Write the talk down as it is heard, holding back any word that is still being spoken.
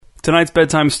Tonight's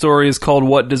bedtime story is called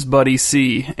What Does Buddy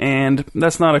See? And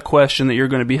that's not a question that you're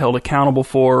going to be held accountable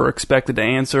for or expected to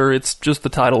answer. It's just the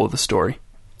title of the story.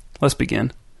 Let's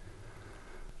begin.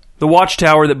 The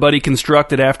watchtower that Buddy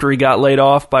constructed after he got laid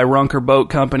off by Runker Boat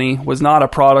Company was not a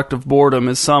product of boredom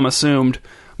as some assumed,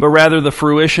 but rather the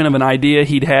fruition of an idea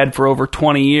he'd had for over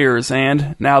 20 years,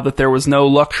 and, now that there was no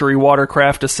luxury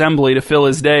watercraft assembly to fill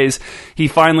his days, he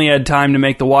finally had time to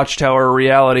make the watchtower a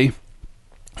reality.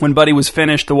 When Buddy was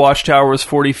finished, the watchtower was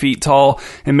 40 feet tall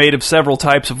and made of several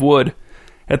types of wood.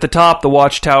 At the top, the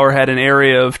watchtower had an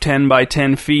area of 10 by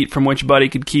 10 feet from which Buddy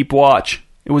could keep watch.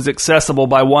 It was accessible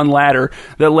by one ladder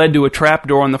that led to a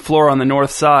trapdoor on the floor on the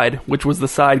north side, which was the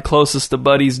side closest to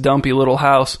Buddy's dumpy little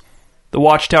house. The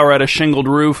watchtower had a shingled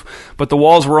roof, but the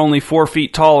walls were only 4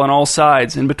 feet tall on all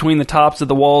sides, and between the tops of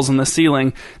the walls and the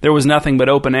ceiling, there was nothing but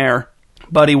open air.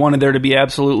 Buddy wanted there to be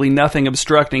absolutely nothing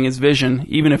obstructing his vision,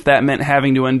 even if that meant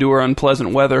having to endure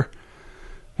unpleasant weather.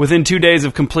 Within 2 days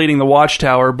of completing the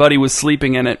watchtower, Buddy was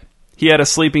sleeping in it. He had a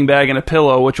sleeping bag and a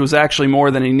pillow, which was actually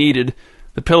more than he needed.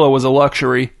 The pillow was a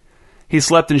luxury. He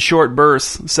slept in short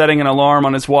bursts, setting an alarm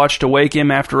on his watch to wake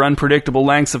him after unpredictable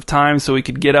lengths of time so he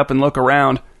could get up and look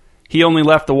around. He only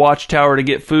left the watchtower to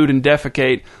get food and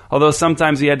defecate, although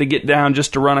sometimes he had to get down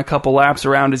just to run a couple laps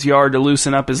around his yard to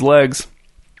loosen up his legs.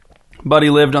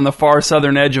 Buddy lived on the far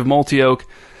southern edge of Multioak.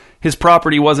 His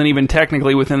property wasn't even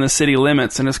technically within the city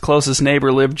limits, and his closest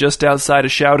neighbor lived just outside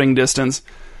of shouting distance.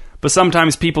 But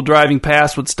sometimes people driving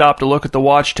past would stop to look at the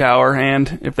watchtower,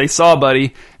 and, if they saw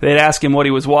Buddy, they'd ask him what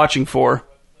he was watching for.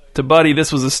 To Buddy,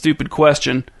 this was a stupid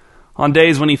question. On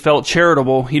days when he felt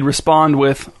charitable, he'd respond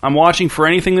with, "I'm watching for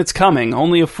anything that's coming.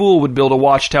 Only a fool would build a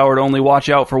watchtower to only watch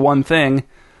out for one thing."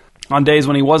 On days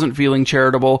when he wasn't feeling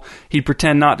charitable, he'd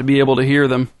pretend not to be able to hear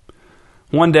them.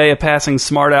 One day, a passing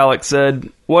smart aleck said,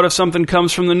 "What if something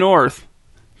comes from the north?"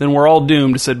 "Then we're all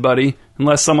doomed," said Buddy,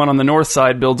 "unless someone on the north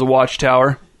side builds a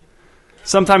watchtower."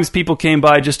 Sometimes people came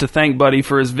by just to thank Buddy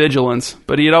for his vigilance,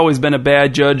 but he had always been a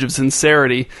bad judge of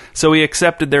sincerity, so he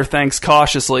accepted their thanks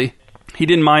cautiously. He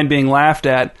didn't mind being laughed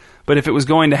at, but if it was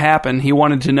going to happen, he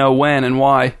wanted to know when and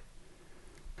why.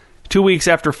 2 weeks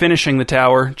after finishing the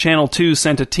tower, Channel 2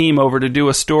 sent a team over to do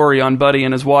a story on Buddy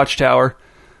and his watchtower.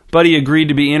 Buddy agreed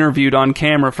to be interviewed on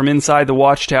camera from inside the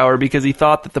watchtower because he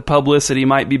thought that the publicity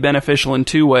might be beneficial in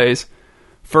 2 ways.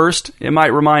 First, it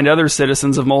might remind other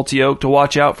citizens of Multioak to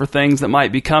watch out for things that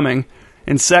might be coming.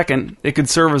 And second, it could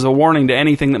serve as a warning to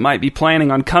anything that might be planning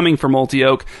on coming for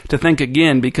Multioak to think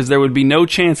again, because there would be no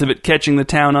chance of it catching the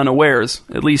town unawares,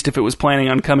 at least if it was planning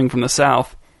on coming from the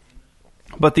south.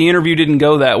 But the interview didn't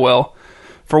go that well.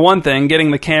 For one thing,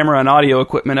 getting the camera and audio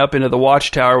equipment up into the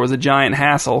watchtower was a giant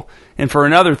hassle, and for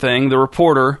another thing, the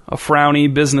reporter, a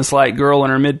frowny, businesslike girl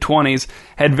in her mid-20s,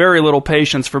 had very little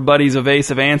patience for Buddy's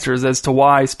evasive answers as to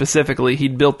why, specifically,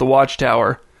 he'd built the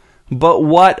watchtower. "But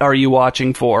what are you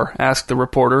watching for?" asked the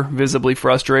reporter, visibly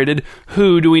frustrated.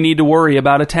 "Who do we need to worry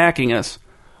about attacking us?"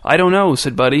 "I don't know,"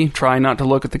 said Buddy, trying not to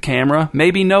look at the camera.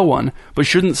 "Maybe no one, but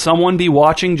shouldn't someone be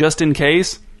watching just in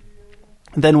case?"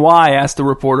 "Then why," asked the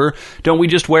reporter, "don't we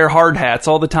just wear hard hats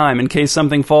all the time in case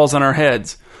something falls on our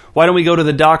heads? Why don't we go to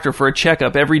the doctor for a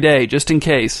checkup every day, just in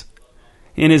case?"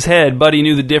 In his head, Buddy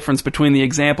knew the difference between the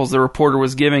examples the reporter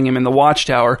was giving him in the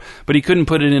watchtower, but he couldn't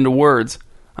put it into words.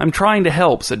 "I'm trying to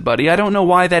help," said Buddy. "I don't know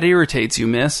why that irritates you,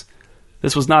 miss."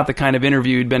 This was not the kind of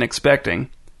interview he'd been expecting.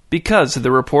 "Because," said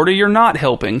the reporter, "you're not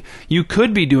helping. You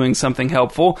could be doing something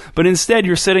helpful, but instead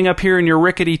you're sitting up here in your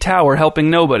rickety tower helping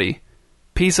nobody."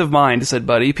 "Peace of mind," said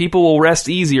Buddy. "People will rest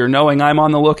easier knowing I'm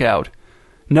on the lookout."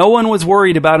 "No one was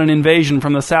worried about an invasion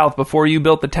from the south before you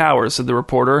built the towers," said the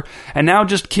reporter, "and now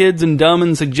just kids and dumb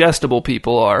and suggestible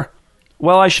people are."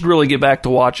 "Well, I should really get back to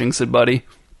watching," said Buddy.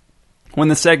 When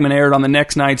the segment aired on the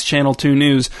next night's Channel 2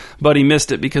 news, Buddy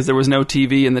missed it because there was no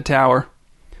TV in the tower.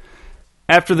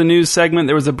 After the news segment,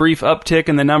 there was a brief uptick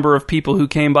in the number of people who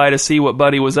came by to see what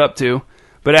Buddy was up to.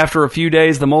 But after a few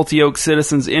days, the Multioak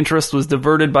citizens' interest was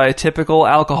diverted by a typical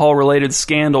alcohol-related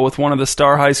scandal with one of the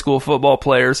star high school football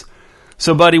players.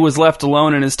 So Buddy was left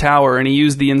alone in his tower, and he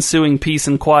used the ensuing peace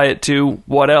and quiet to,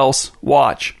 what else,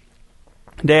 watch.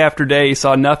 Day after day, he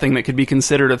saw nothing that could be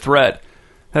considered a threat.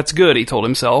 "That's good," he told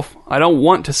himself. "I don't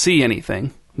want to see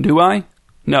anything. Do I?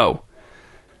 No."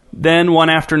 Then, one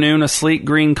afternoon, a sleek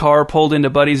green car pulled into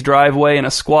Buddy's driveway, and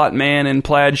a squat man in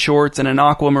plaid shorts and an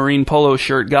aquamarine polo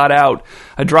shirt got out,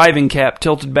 a driving cap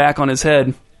tilted back on his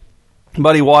head.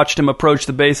 Buddy watched him approach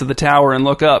the base of the tower and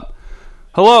look up.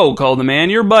 "Hello," called the man.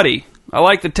 "You're Buddy. I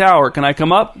like the tower. Can I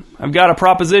come up? I've got a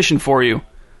proposition for you."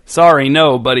 "Sorry,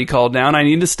 no," Buddy called down. "I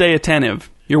need to stay attentive.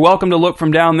 You're welcome to look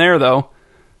from down there, though."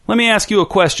 "Let me ask you a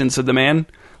question," said the man.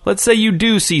 Let's say you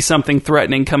do see something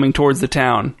threatening coming towards the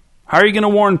town. How are you going to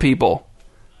warn people?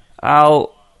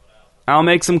 I'll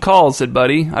make some calls, said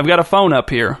Buddy. I've got a phone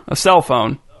up here, a cell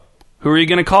phone. Who are you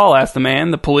going to call? Asked the man.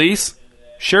 The police?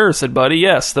 Sure, said Buddy.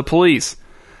 Yes, the police.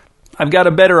 I've got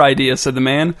a better idea, said the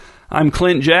man. I'm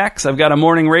Clint Jacks. I've got a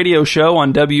morning radio show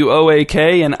on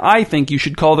WOAK, and I think you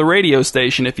should call the radio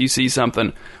station if you see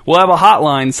something. We'll have a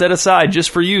hotline set aside just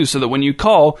for you so that when you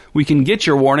call, we can get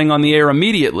your warning on the air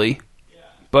immediately.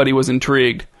 Buddy was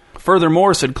intrigued.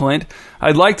 Furthermore, said Clint,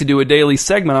 I'd like to do a daily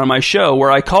segment on my show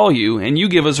where I call you and you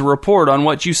give us a report on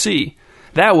what you see.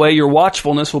 That way, your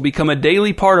watchfulness will become a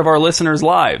daily part of our listeners'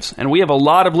 lives, and we have a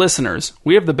lot of listeners.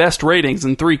 We have the best ratings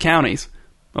in 3 counties.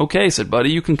 Okay, said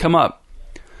Buddy, you can come up.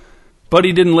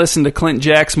 Buddy didn't listen to Clint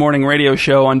Jack's morning radio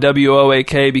show on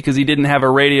WOAK because he didn't have a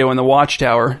radio in the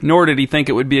watchtower, nor did he think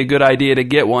it would be a good idea to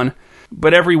get one.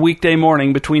 But every weekday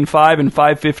morning between 5 and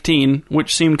 5:15,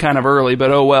 which seemed kind of early, but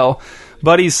oh well,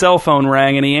 Buddy's cell phone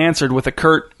rang and he answered with a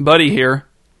curt, Buddy here.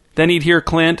 Then he'd hear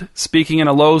Clint, speaking in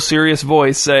a low, serious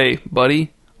voice, say,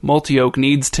 Buddy, Multioak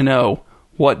needs to know.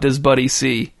 What does Buddy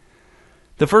see?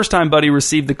 The first time Buddy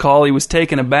received the call, he was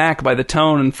taken aback by the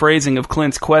tone and phrasing of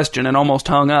Clint's question and almost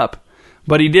hung up.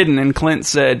 But he didn't, and Clint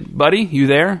said, Buddy, you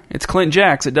there? It's Clint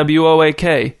Jacks at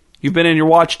WOAK. You've been in your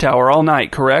watchtower all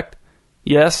night, correct?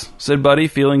 Yes, said Buddy,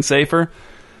 feeling safer.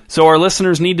 So our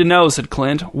listeners need to know, said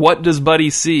Clint. What does Buddy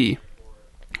see?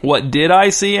 What did I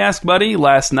see, asked Buddy,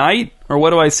 last night? Or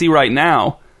what do I see right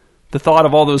now? The thought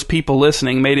of all those people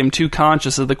listening made him too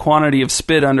conscious of the quantity of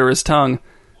spit under his tongue.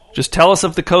 Just tell us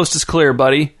if the coast is clear,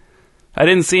 Buddy. I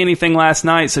didn't see anything last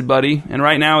night, said Buddy, and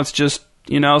right now it's just,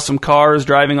 some cars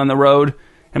driving on the road,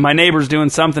 and my neighbor's doing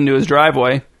something to his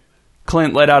driveway.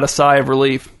 Clint let out a sigh of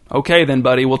relief. Okay then,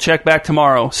 Buddy, we'll check back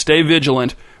tomorrow. Stay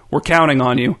vigilant. We're counting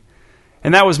on you.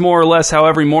 And that was more or less how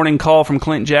every morning call from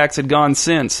Clint Jacks had gone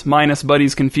since, minus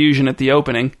Buddy's confusion at the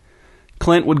opening.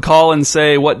 Clint would call and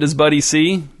say, what does Buddy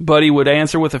see? Buddy would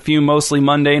answer with a few mostly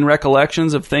mundane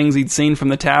recollections of things he'd seen from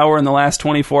the tower in the last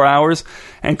 24 hours,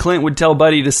 and Clint would tell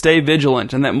Buddy to stay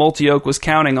vigilant and that Multioak was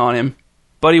counting on him.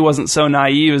 Buddy wasn't so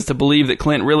naive as to believe that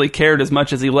Clint really cared as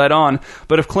much as he let on,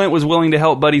 but if Clint was willing to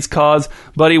help Buddy's cause,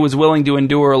 Buddy was willing to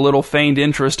endure a little feigned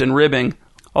interest in ribbing,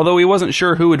 although he wasn't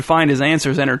sure who would find his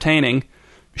answers entertaining.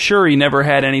 Sure, he never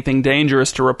had anything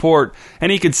dangerous to report,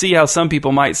 and he could see how some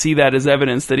people might see that as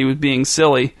evidence that he was being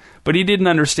silly, but he didn't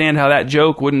understand how that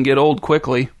joke wouldn't get old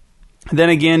quickly. Then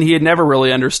again, he had never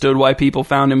really understood why people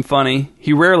found him funny.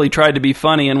 He rarely tried to be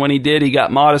funny, and when he did, he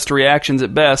got modest reactions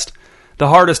at best. The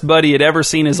hardest Buddy had ever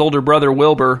seen his older brother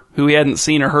Wilbur, who he hadn't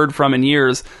seen or heard from in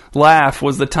years, laugh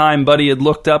was the time Buddy had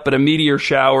looked up at a meteor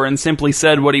shower and simply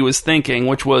said what he was thinking,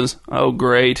 which was, oh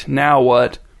great, now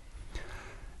what?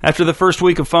 After the first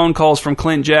week of phone calls from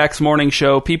Clint Jack's morning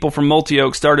show, people from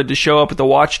Multioak started to show up at the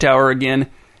watchtower again,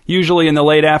 usually in the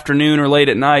late afternoon or late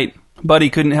at night.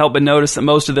 Buddy couldn't help but notice that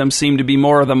most of them seemed to be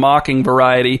more of the mocking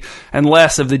variety and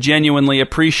less of the genuinely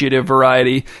appreciative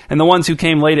variety, and the ones who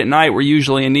came late at night were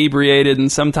usually inebriated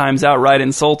and sometimes outright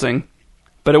insulting.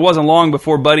 But it wasn't long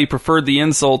before Buddy preferred the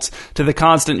insults to the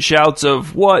constant shouts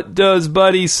of, what does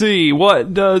Buddy see?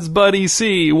 What does Buddy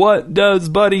see? What does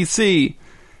Buddy see?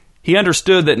 He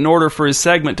understood that in order for his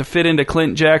segment to fit into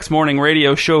Clint Jack's morning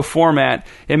radio show format,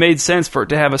 it made sense for it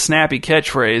to have a snappy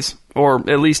catchphrase, or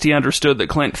at least he understood that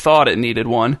Clint thought it needed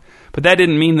one, but that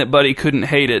didn't mean that Buddy couldn't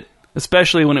hate it,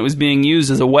 especially when it was being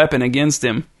used as a weapon against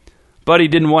him. Buddy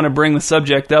didn't want to bring the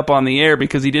subject up on the air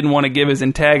because he didn't want to give his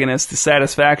antagonist the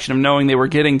satisfaction of knowing they were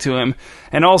getting to him,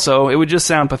 and also, it would just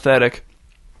sound pathetic.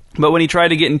 But when he tried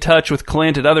to get in touch with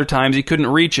Clint at other times, he couldn't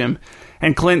reach him,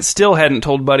 and Clint still hadn't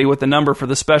told Buddy what the number for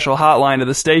the special hotline of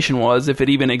the station was, if it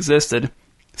even existed.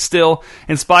 Still,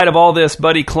 in spite of all this,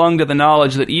 Buddy clung to the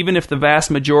knowledge that even if the vast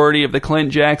majority of the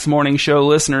Clint Jack's morning show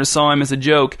listeners saw him as a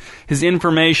joke, his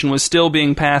information was still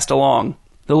being passed along.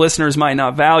 The listeners might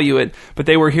not value it, but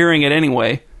they were hearing it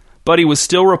anyway. Buddy was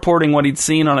still reporting what he'd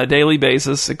seen on a daily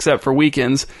basis, except for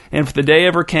weekends, and if the day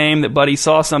ever came that Buddy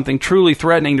saw something truly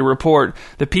threatening to report,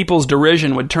 the people's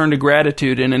derision would turn to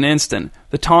gratitude in an instant,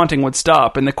 the taunting would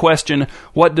stop, and the question,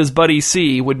 what does Buddy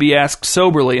see, would be asked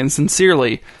soberly and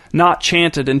sincerely, not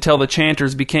chanted until the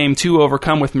chanters became too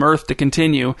overcome with mirth to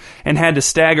continue, and had to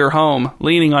stagger home,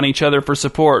 leaning on each other for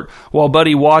support, while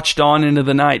Buddy watched on into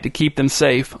the night to keep them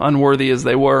safe, unworthy as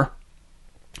they were.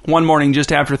 One morning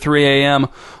just after 3 a.m.,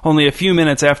 only a few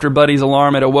minutes after Buddy's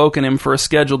alarm had awoken him for a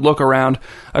scheduled look-around,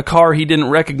 a car he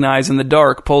didn't recognize in the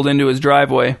dark pulled into his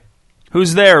driveway.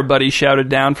 "Who's there?" Buddy shouted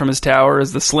down from his tower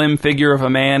as the slim figure of a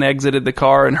man exited the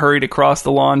car and hurried across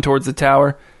the lawn towards the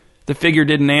tower. The figure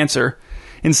didn't answer.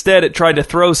 Instead, it tried to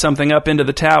throw something up into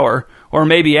the tower, Or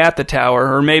maybe at the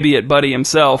tower, or maybe at Buddy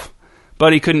himself.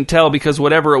 Buddy couldn't tell because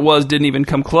whatever it was didn't even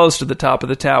come close to the top of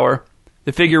the tower.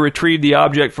 The figure retrieved the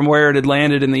object from where it had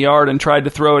landed in the yard and tried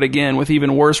to throw it again, with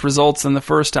even worse results than the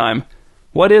first time.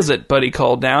 "What is it?" Buddy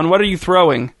called down. "What are you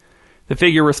throwing?" The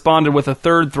figure responded with a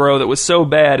third throw that was so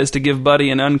bad as to give Buddy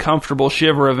an uncomfortable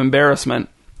shiver of embarrassment.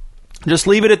 "Just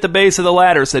leave it at the base of the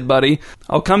ladder," said Buddy.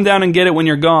 "I'll come down and get it when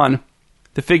you're gone."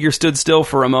 The figure stood still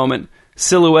for a moment,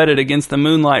 silhouetted against the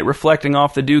moonlight reflecting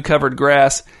off the dew-covered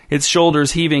grass, its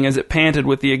shoulders heaving as it panted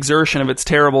with the exertion of its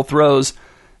terrible throws.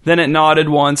 Then it nodded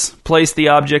once, placed the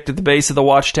object at the base of the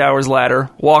watchtower's ladder,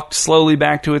 walked slowly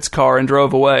back to its car, and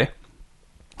drove away.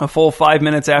 A full 5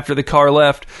 minutes after the car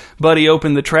left, Buddy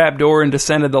opened the trap door and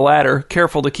descended the ladder,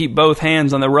 careful to keep both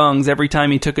hands on the rungs every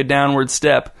time he took a downward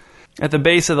step. At the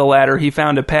base of the ladder, he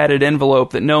found a padded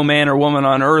envelope that no man or woman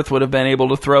on earth would have been able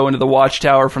to throw into the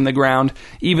watchtower from the ground,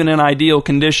 even in ideal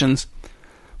conditions.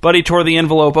 Buddy tore the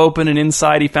envelope open, and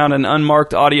inside he found an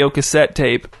unmarked audio cassette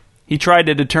tape. He tried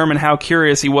to determine how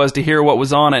curious he was to hear what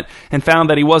was on it, and found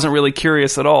that he wasn't really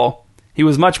curious at all. He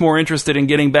was much more interested in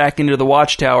getting back into the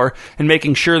watchtower and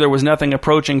making sure there was nothing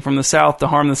approaching from the south to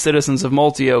harm the citizens of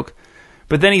Multioke.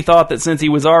 But then he thought that since he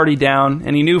was already down,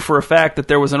 and he knew for a fact that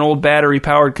there was an old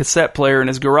battery-powered cassette player in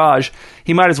his garage,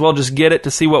 he might as well just get it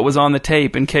to see what was on the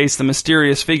tape in case the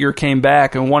mysterious figure came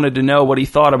back and wanted to know what he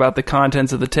thought about the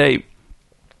contents of the tape.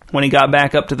 When he got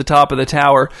back up to the top of the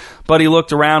tower, Buddy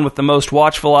looked around with the most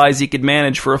watchful eyes he could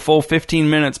manage for a full 15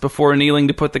 minutes before kneeling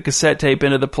to put the cassette tape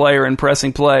into the player and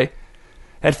pressing play.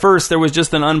 At first, there was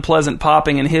just an unpleasant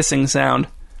popping and hissing sound.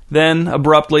 Then,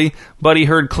 abruptly, Buddy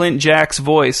heard Clint Jack's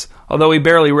voice, although he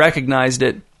barely recognized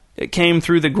it. It came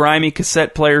through the grimy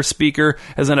cassette player speaker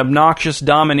as an obnoxious,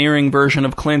 domineering version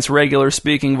of Clint's regular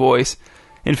speaking voice.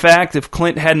 In fact, if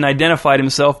Clint hadn't identified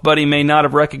himself, Buddy may not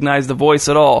have recognized the voice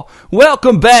at all.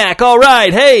 "Welcome back! All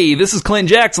right, hey, this is Clint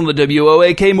Jackson, the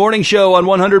WOAK Morning Show on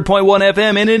 100.1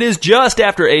 FM, and it is just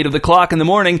after 8 of the clock in the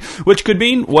morning, which could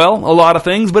mean, well, a lot of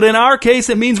things, but in our case,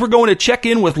 it means we're going to check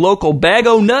in with local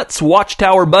bag-o'-nuts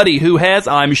Watchtower Buddy, who has,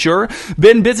 I'm sure,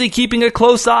 been busy keeping a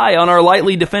close eye on our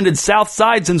lightly defended South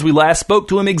Side since we last spoke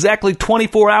to him exactly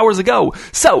 24 hours ago.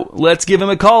 So, let's give him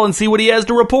a call and see what he has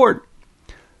to report."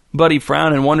 Buddy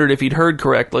frowned and wondered if he'd heard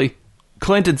correctly.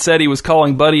 Clint had said he was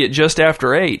calling Buddy at just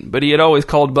after 8, but he had always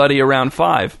called Buddy around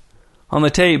 5. On the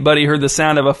tape, Buddy heard the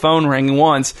sound of a phone ringing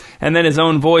once, and then his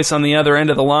own voice on the other end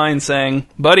of the line saying,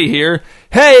 "Buddy here."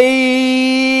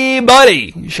 "Hey,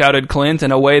 Buddy!" shouted Clint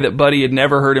in a way that Buddy had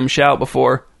never heard him shout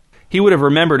before. He would have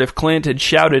remembered if Clint had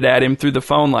shouted at him through the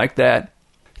phone like that.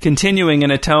 Continuing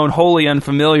in a tone wholly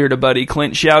unfamiliar to Buddy,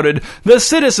 Clint shouted, "The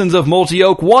citizens of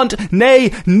Multioke want,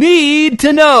 nay, need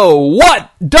to know, what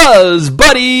does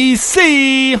Buddy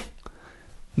see?"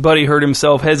 Buddy heard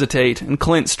himself hesitate, and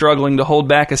Clint struggling to hold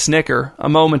back a snicker, a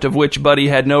moment of which Buddy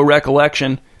had no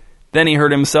recollection. Then he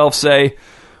heard himself say,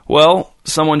 "Well,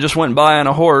 someone just went by on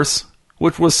a horse,"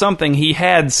 which was something he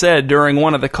had said during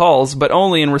one of the calls, but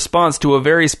only in response to a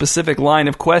very specific line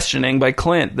of questioning by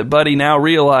Clint that Buddy now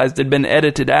realized had been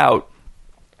edited out.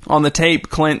 On the tape,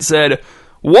 Clint said,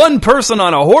 "One person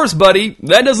on a horse, Buddy?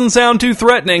 That doesn't sound too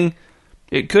threatening."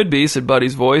 "It could be," said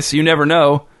Buddy's voice. "You never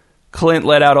know." Clint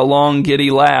let out a long,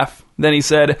 giddy laugh. Then he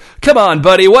said, "Come on,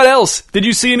 Buddy, what else? Did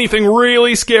you see anything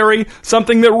really scary?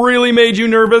 Something that really made you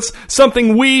nervous?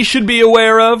 Something we should be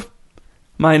aware of?"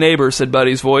 "My neighbor," said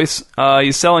Buddy's voice.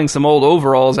 He's selling some old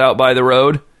overalls out by the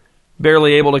road."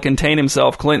 Barely able to contain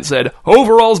himself, Clint said,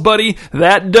 "Overalls, Buddy?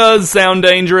 That does sound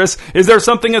dangerous. Is there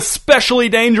something especially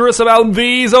dangerous about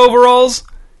these overalls?"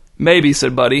 "Maybe,"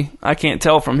 said Buddy. "I can't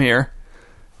tell from here."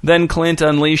 Then Clint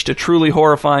unleashed a truly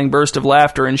horrifying burst of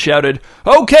laughter and shouted,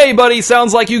 "Okay, Buddy,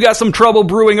 sounds like you got some trouble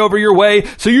brewing over your way,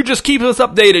 so you just keep us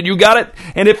updated, you got it?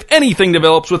 And if anything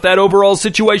develops with that overall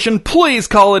situation, please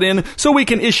call it in so we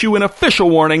can issue an official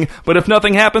warning. But if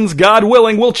nothing happens, God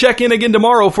willing, we'll check in again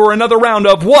tomorrow for another round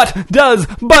of What Does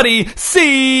Buddy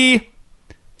See?"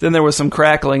 Then there was some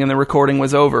crackling and the recording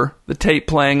was over, the tape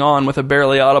playing on with a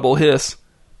barely audible hiss.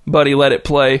 Buddy let it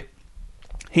play.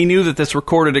 He knew that this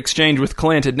recorded exchange with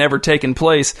Clint had never taken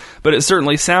place, but it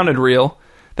certainly sounded real.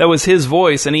 That was his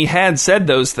voice, and he had said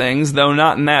those things, though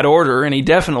not in that order, and he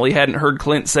definitely hadn't heard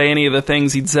Clint say any of the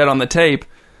things he'd said on the tape.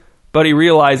 But he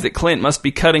realized that Clint must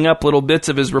be cutting up little bits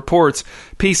of his reports,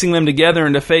 piecing them together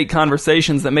into fake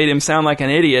conversations that made him sound like an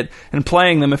idiot, and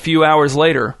playing them a few hours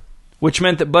later. Which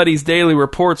meant that Buddy's daily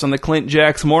reports on the Clint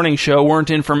Jacks morning show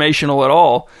weren't informational at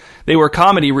all. They were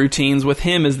comedy routines with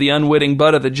him as the unwitting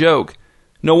butt of the joke.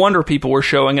 No wonder people were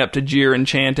showing up to jeer and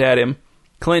chant at him.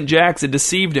 Clint Jacks had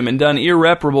deceived him and done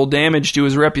irreparable damage to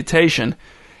his reputation.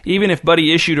 Even if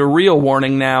Buddy issued a real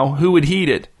warning now, who would heed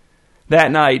it?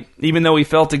 That night, even though he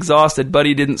felt exhausted,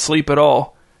 Buddy didn't sleep at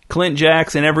all. Clint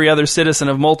Jacks and every other citizen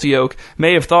of Multioak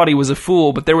may have thought he was a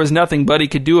fool, but there was nothing Buddy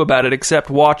could do about it except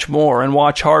watch more and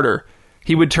watch harder.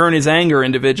 He would turn his anger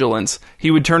into vigilance.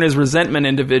 He would turn his resentment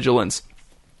into vigilance.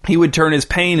 He would turn his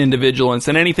pain into vigilance,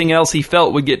 and anything else he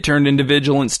felt would get turned into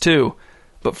vigilance too.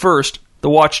 But first, the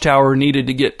watchtower needed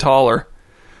to get taller.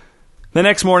 The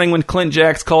next morning when Clint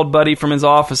Jacks called Buddy from his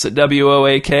office at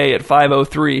WOAK at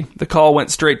 5:03, the call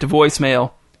went straight to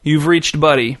voicemail. "You've reached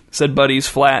Buddy," said Buddy's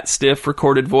flat, stiff,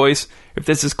 recorded voice. "If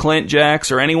this is Clint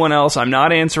Jacks or anyone else, I'm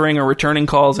not answering or returning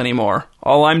calls anymore.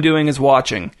 All I'm doing is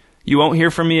watching. You won't hear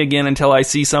from me again until I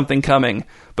see something coming.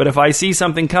 But if I see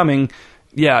something coming,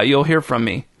 yeah, you'll hear from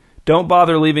me. Don't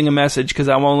bother leaving a message because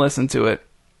I won't listen to it."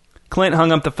 Clint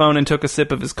hung up the phone and took a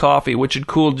sip of his coffee, which had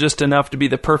cooled just enough to be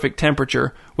the perfect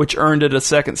temperature, which earned it a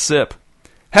second sip.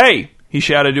 "Hey!" he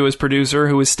shouted to his producer,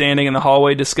 who was standing in the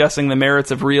hallway discussing the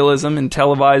merits of realism in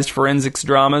televised forensics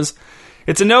dramas.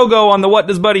 "It's a no-go on the What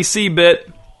Does Buddy See bit."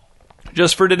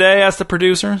 "Just for today?" asked the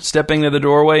producer, stepping to the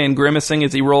doorway and grimacing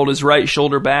as he rolled his right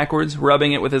shoulder backwards,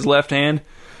 rubbing it with his left hand.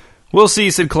 "We'll see,"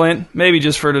 said Clint. "Maybe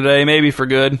just for today, maybe for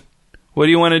good." "What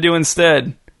do you want to do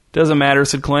instead?" "Doesn't matter,"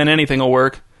 said Clint. "Anything will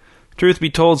work." "Truth be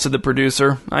told," said the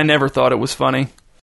producer, "I never thought it was funny."